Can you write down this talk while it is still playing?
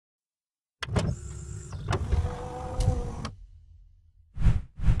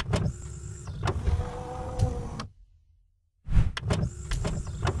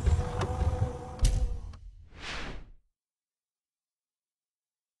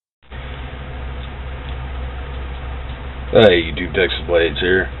Hey, YouTube Texas Blades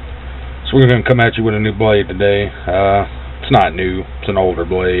here. So we're going to come at you with a new blade today. It's not new, it's an older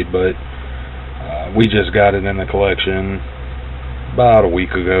blade, but we just got it in the collection about a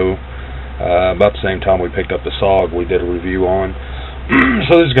week ago. About the same time we picked up the SOG we did a review on.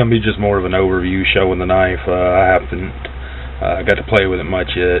 So this is going to be just more of an overview showing the knife. I haven't got to play with it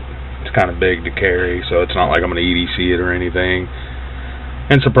much yet. It's kind of big to carry, so it's not like I'm going to EDC it or anything.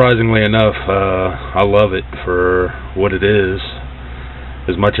 And surprisingly enough, I love it for what it is.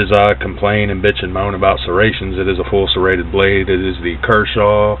 As much as I complain and bitch and moan about serrations, it is a full serrated blade. It is the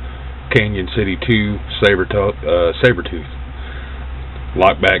Kershaw Canyon City 2 Sabertooth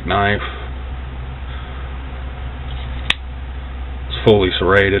lockback knife. It's fully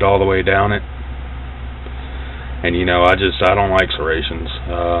serrated all the way down it. And you know, I don't like serrations,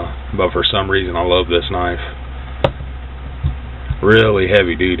 but for some reason I love this knife. Really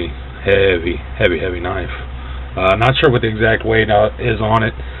heavy duty, heavy knife. Not sure what the exact weight is on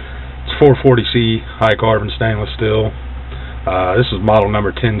it. It's 440C high carbon stainless steel. This is model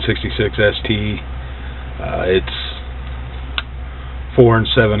number 1066 ST. It's 4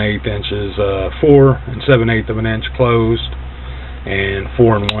 7/8 inches, 4 7/8 of an inch closed, and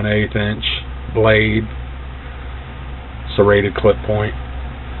 4 1/8 inch blade. Serrated clip point.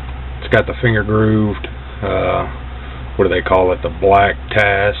 It's got the finger grooved. What do they call it? The Black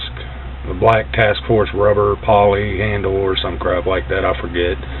Task Force rubber poly handle or some crap like that. I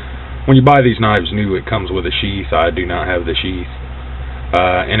forget. When you buy these knives new, it comes with a sheath. I do not have the sheath.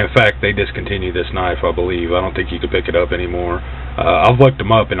 And in fact, they discontinued this knife, I believe. I don't think you can pick it up anymore. I've looked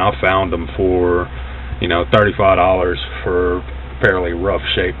them up and I found them for, you know, $35 for a fairly rough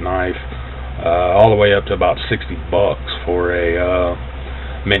shaped knife. All the way up to about $60 for a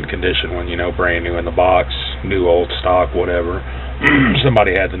mint condition one, you know, brand new in the box, new old stock, whatever.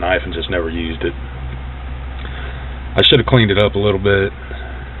 Somebody had the knife and just never used it. I should have cleaned it up a little bit.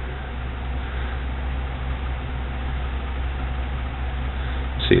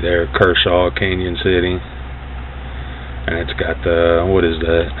 See there, Kershaw, Canyon City. And it's got the, what is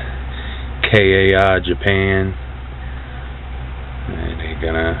that? KAI Japan. And they're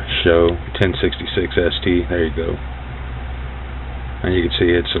gonna show 1066 ST. There you go. And you can see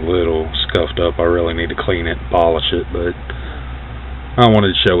it's a little scuffed up. I really need to clean it and polish it, but I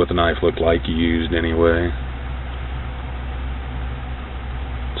wanted to show what the knife looked like used anyway.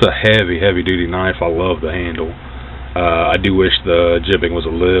 It's a heavy duty knife. I love the handle. I do wish the jimping was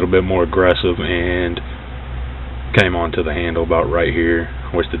a little bit more aggressive and came onto the handle about right here.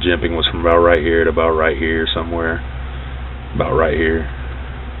 I wish the jimping was from about right here to about right here somewhere. About right here.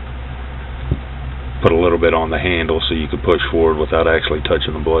 Put a little bit on the handle so you could push forward without actually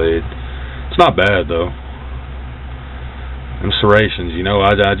touching the blade. It's not bad though. And serrations, you know, I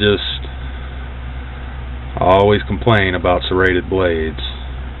always complain about serrated blades.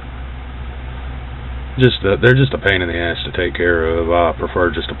 They're just a pain in the ass to take care of. I prefer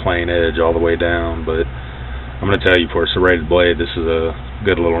just a plain edge all the way down, but I'm going to tell you, for a serrated blade, this is a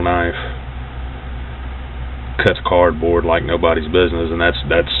good little knife. Cuts cardboard like nobody's business, and that's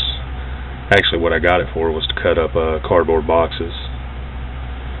actually what I got it for, was to cut up cardboard boxes.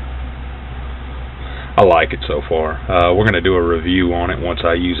 I like it so far. We're going to do a review on it once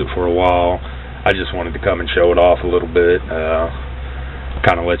I use it for a while. I just wanted to come and show it off a little bit,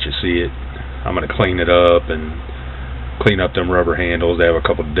 kind of let you see it. I'm going to clean it up and clean up them rubber handles. They have a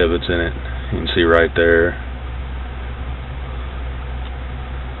couple of divots in it. You can see right there.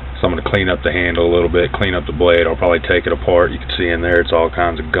 So I'm going to clean up the handle a little bit, clean up the blade. I'll probably take it apart. You can see in there it's all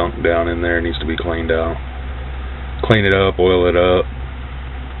kinds of gunk down in there. It needs to be cleaned out. Clean it up, oil it up.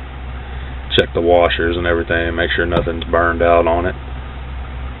 Check the washers and everything. Make sure nothing's burned out on it.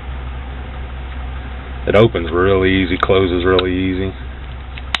 It opens really easy, closes really easy.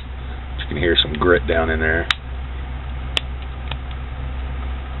 You can hear some grit down in there.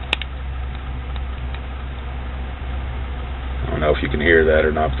 I don't know if you can hear that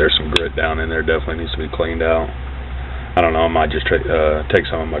or not, but there's some grit down in there. Definitely needs to be cleaned out. I don't know, I might just take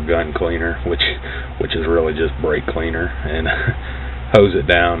some of my gun cleaner, which is really just brake cleaner, and hose it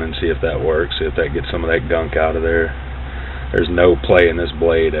down and see if that works, see if that gets some of that gunk out of there. There's no play in this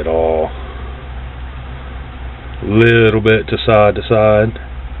blade at all. Little bit to side.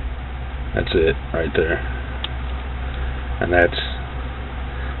 That's it right there. And that's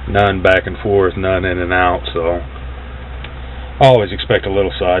none back and forth, none in and out, so I always expect a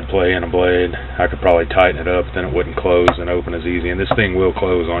little side play in a blade. I could probably tighten it up, then it wouldn't close and open as easy. And this thing will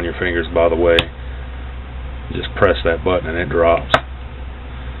close on your fingers, by the way. Just press that button and it drops.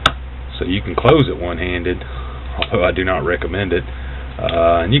 So you can close it one-handed, although I do not recommend it.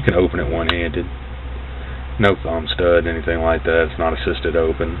 And you can open it one-handed. No thumb stud, anything like that. It's not assisted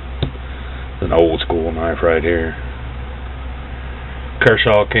open. It's an old school knife right here.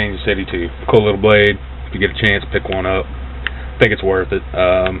 Kershaw, Canyon City 2. Cool little blade. If you get a chance, pick one up. I think it's worth it.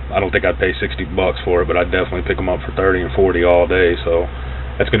 I don't think I'd pay $60 for it, but I'd definitely pick them up for 30 and 40 all day. So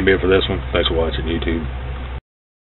that's going to be it for this one. Thanks for watching YouTube.